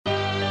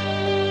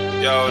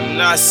Yo,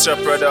 Nastra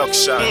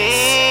Productions.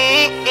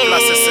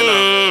 Flossest, you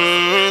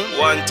know.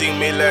 One thing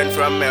me learn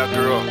from me I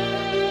grow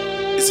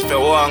is if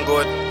you want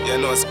good, you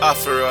know it's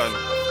Afro-run.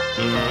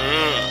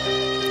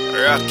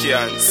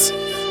 Rockians.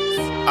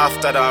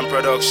 After that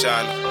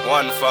production,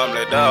 one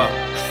family dog.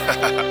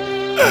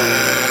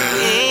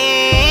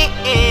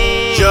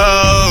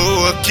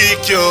 Yo,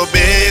 kick your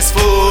bass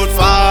foot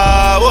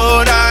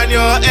forward and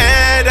your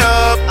head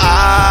up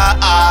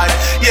high.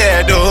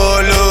 Yeah,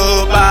 don't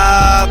look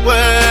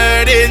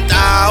backward in time.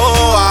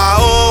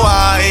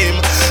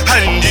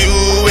 And you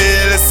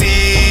will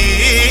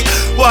see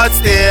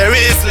what's there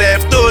is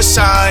left to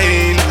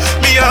shine.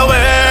 Me a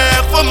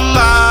work for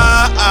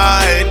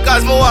mine,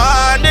 cause me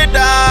want the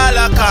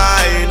dollar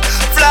kind.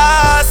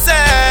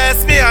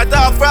 Flossest, me a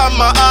talk from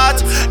my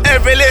heart.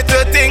 Every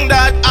little thing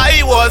that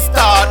I was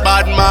taught,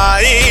 bad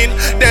mind,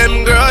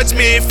 them grudge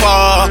me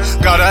for.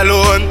 God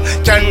alone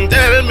can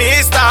tell me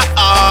stop.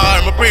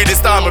 My pretty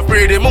star, my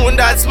pretty moon,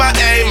 that's my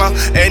aim.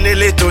 Any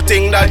little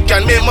thing that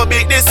can make me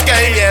beat this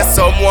game. Yes,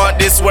 some want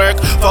this work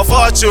for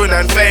fortune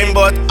and fame,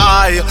 but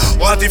I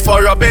want it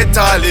for a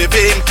better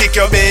living. Kick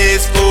your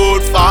bass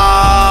foot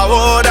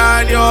forward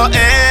and your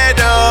head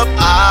up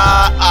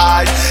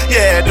high.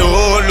 Yeah,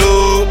 don't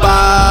look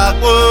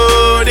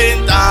backward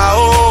in time.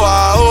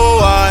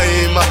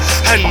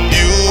 And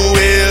you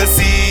will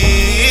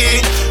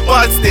see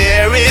what's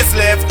there is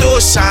left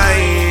to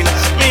shine.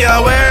 Me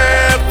a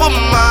work for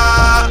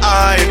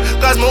mine,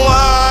 cause me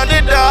want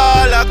the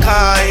dollar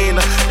kind.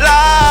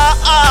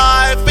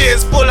 Life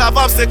is full of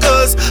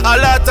obstacles, a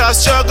lot of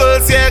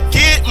struggles. Yeah,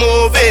 keep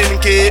moving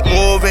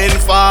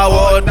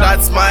forward.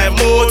 That's my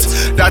mood.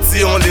 That's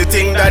the only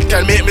thing that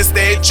can make me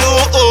stay true.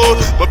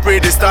 My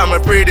pretty star, my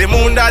pretty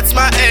moon, that's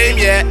my aim.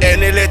 Yeah,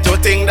 any little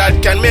thing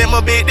that can make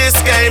me beat this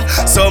game.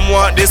 Some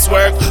want this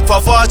work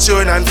for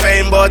fortune and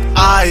fame, but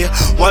I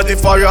want it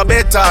for a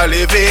better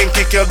living.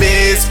 Kick your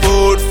bass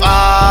foot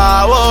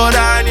forward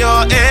and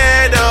your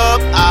head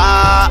up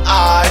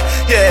high.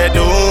 Yeah,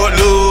 don't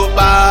look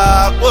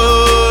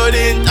backward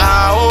in time.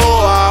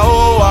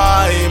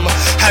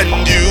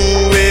 And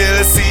you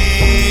will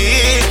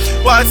see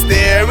what's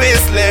there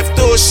is left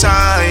to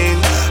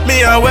shine.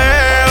 Me a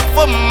work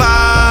for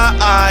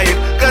mine,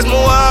 cause me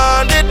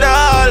want the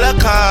dollar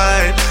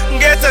kind.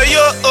 Get a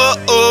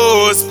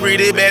yo's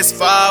pretty best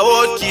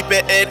forward, keep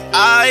your head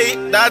high.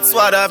 That's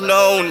what I've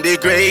known. The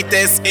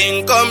greatest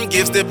income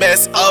gives the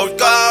best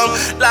outcome,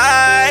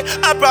 like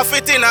a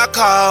profit in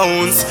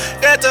accounts.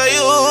 Get a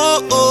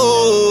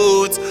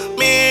youth,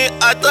 me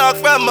I talk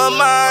from my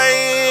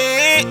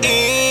mind.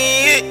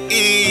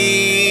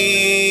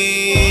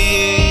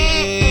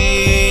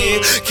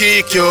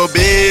 Kick your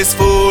bass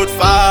foot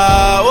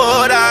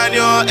forward and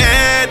your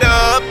head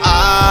up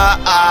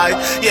high.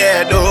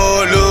 Yeah,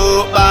 don't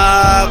look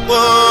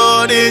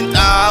backward in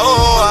time.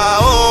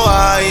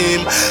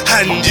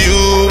 And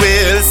you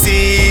will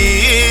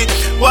see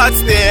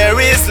what's there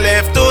is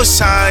left to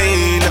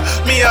shine.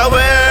 Me a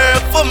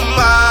work for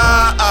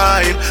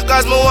mine,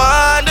 cause me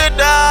want the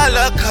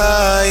dollar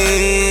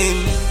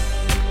kind.